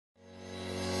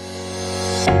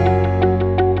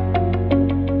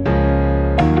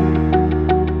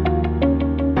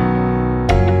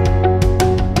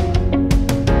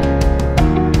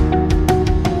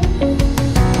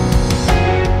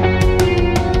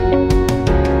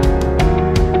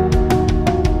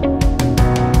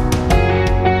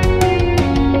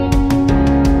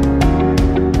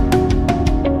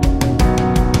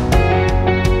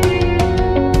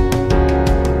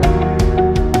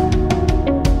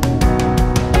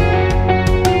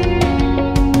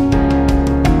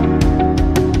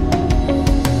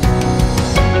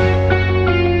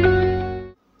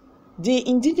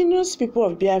People's People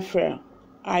of Biafra,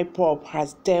 Ipob,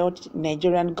 has dealt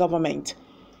Nigerian government,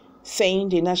 saying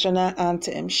the national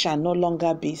anthem shall no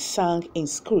longer be sung in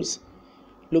schools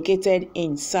located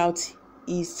in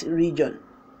Southeast region.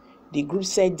 The group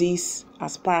said this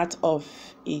as part of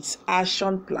its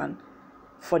action plan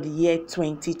for the year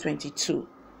 2022.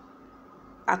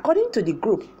 According to the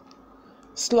group,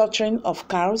 slaughtering of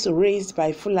cows raised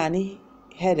by Fulani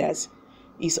herders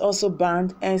is also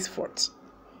banned henceforth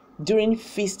during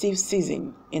festive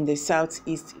season in the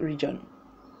Southeast region.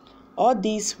 All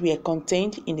these were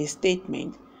contained in a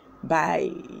statement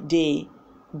by the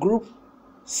group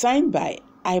signed by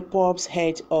Ipob's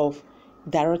head of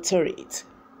Directorate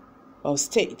of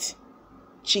State,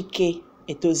 Chike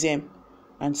Etoziem,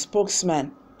 and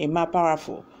spokesman Emma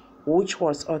Powerful, which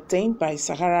was obtained by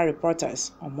Sahara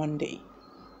reporters on Monday.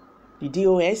 The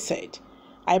DOS said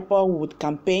Ipob would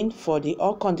campaign for the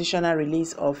unconditional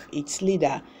release of its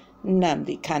leader,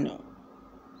 Nnamdi Kanu.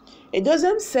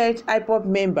 Etoziem said Ipob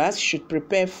members should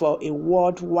prepare for a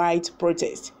worldwide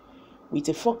protest with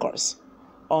a focus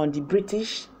on the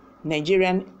British,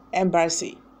 Nigerian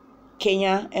Embassy,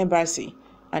 Kenya Embassy,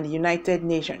 and the United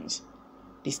Nations.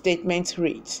 The statement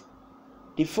reads,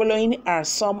 "The following are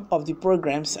some of the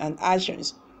programs and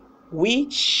actions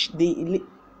which the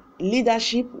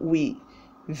leadership will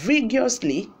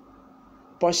vigorously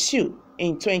pursue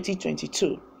in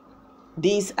 2022.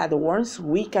 These are the ones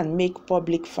we can make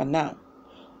public for now.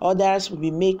 Others will be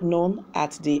made known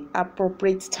at the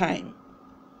appropriate time.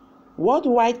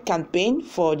 Worldwide campaign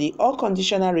for the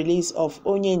unconditional release of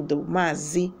Onyendo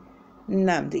Mazi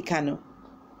Nnamdi Kanu,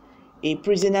 a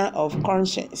prisoner of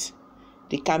conscience.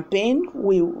 The campaign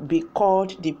will be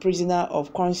called the Prisoner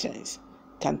of Conscience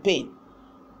Campaign.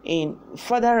 In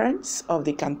furtherance of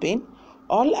the campaign,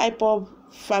 all Ipob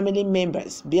family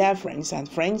members, Biafrans, and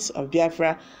friends of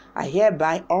Biafra are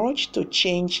hereby urged to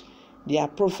change their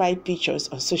profile pictures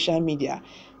on social media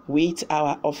with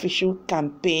our official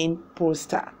campaign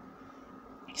poster.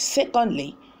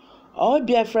 Secondly, all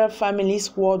Biafra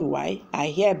families worldwide are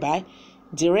hereby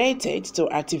directed to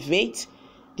activate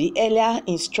the earlier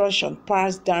instruction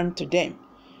passed down to them.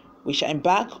 We shall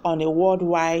embark on a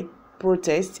worldwide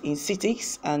protest in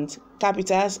cities and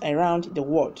capitals around the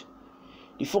world.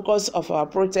 The focus of our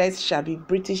protest shall be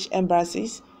British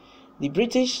embassies, the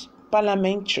British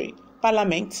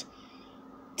Parliament,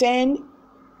 10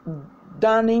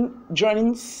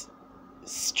 Downing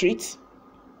Street,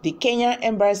 the Kenya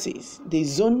embassies, the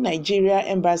Zone Nigeria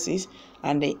embassies,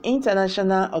 and the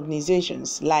international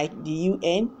organizations like the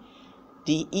UN,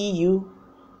 the EU,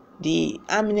 the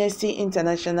Amnesty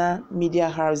International media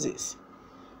houses."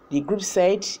 The group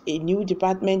said a new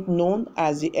department known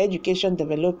as the Education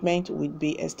Development would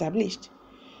be established.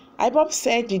 Ipob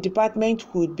said the department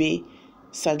would be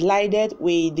saddled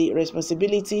with the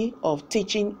responsibility of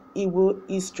teaching Igbo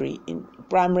history in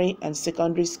primary and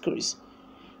secondary schools.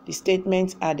 The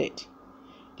statement added,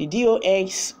 the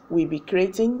DOX will be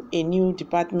creating a new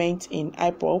department in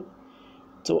Ipob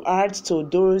to add to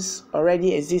those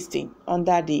already existing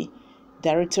under the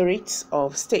Directorate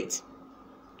of State.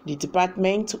 The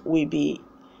department will be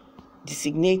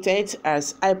designated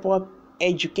as Ipob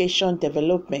Education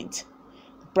Development.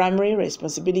 The primary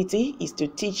responsibility is to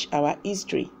teach our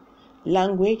history,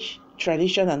 language,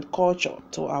 tradition, and culture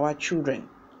to our children.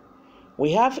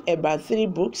 We have about 3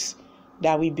 books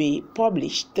that will be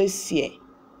published this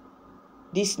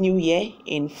new year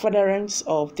in furtherance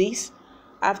of this,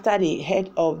 after the head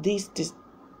of this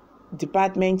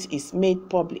department is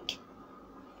made public.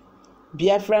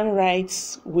 Biafran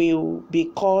rights will be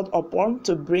called upon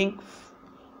to bring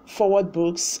forward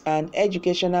books and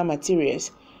educational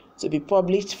materials to be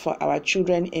published for our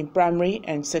children in primary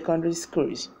and secondary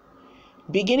schools.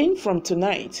 Beginning from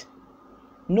tonight,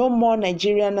 no more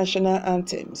Nigerian national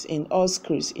anthems in all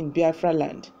schools in Biafra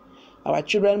land. Our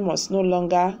children must no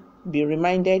longer be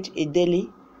reminded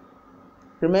daily,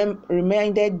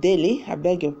 I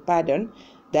beg your pardon,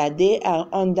 that they are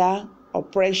under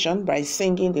oppression by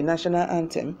singing the national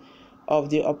anthem of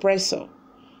the oppressor.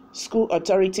 School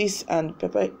authorities and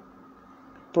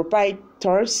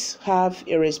proprietors have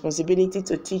a responsibility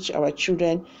to teach our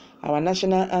children our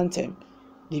national anthem,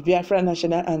 the Biafra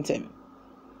national anthem.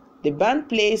 The ban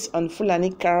placed on Fulani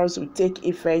cows will take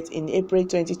effect in April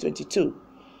 2022.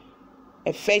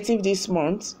 Effective this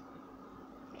month,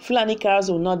 Fulani cows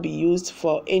will not be used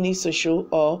for any social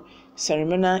or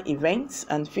ceremonial events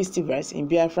and festivals in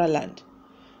Biafra land.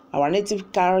 Our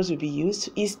native cows will be used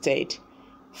instead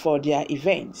for their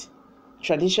events.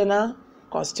 Traditional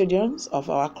custodians of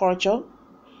our culture,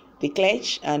 the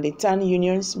clergy and the town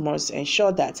unions must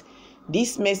ensure that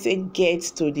this message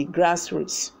gets to the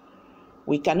grassroots.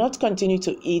 We cannot continue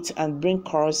to eat and bring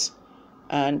curse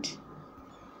and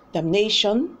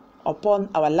damnation upon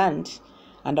our land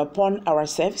and upon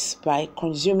ourselves by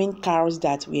consuming cows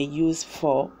that were used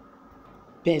for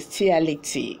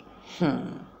bestiality.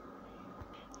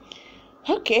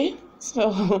 Okay,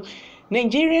 so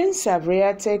Nigerians have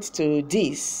reacted to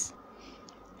this.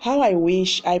 How I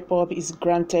wish Ipob is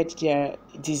granted their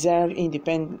deserved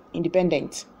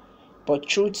independence. But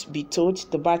truth be told,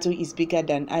 the battle is bigger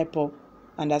than Ipob,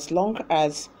 and as long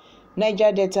as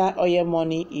Niger Delta oil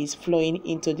money is flowing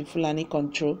into the Fulani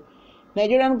control,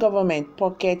 Nigerian government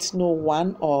pockets no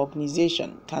one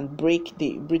organization can break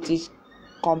the British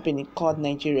company called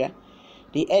Nigeria.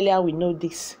 The earlier we know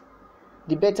this,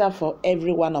 the better for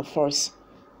every one of us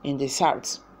in the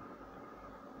south.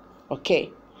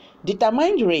 Okay.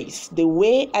 Determined race, the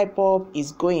way Ipob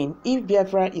is going, if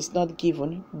Biafra is not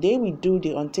given, they will do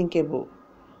the unthinkable.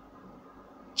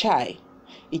 Chai,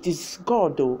 it is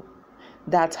God though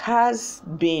that has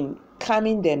been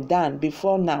calming them down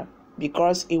before now,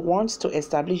 because he wants to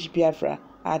establish Biafra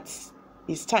at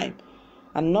his time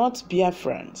and not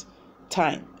Biafran's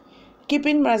time.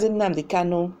 Keeping Mazi Nnamdi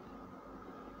Kanu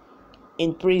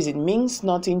in prison means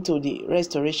nothing to the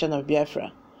restoration of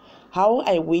Biafra. How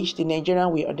I wish the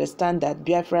Nigerian will understand that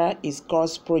Biafra is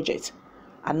God's project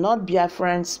and not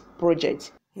Biafran's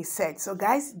project, he said. So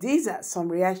guys, these are some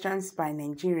reactions by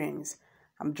Nigerians.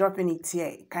 I'm dropping it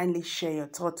here. Kindly share your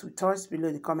thoughts with us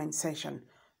below the comment section.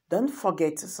 Don't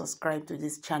forget to subscribe to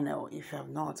this channel if you have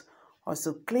not.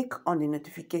 Also, click on the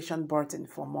notification button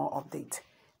for more updates.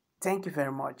 Thank you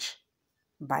very much.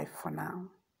 Bye for now.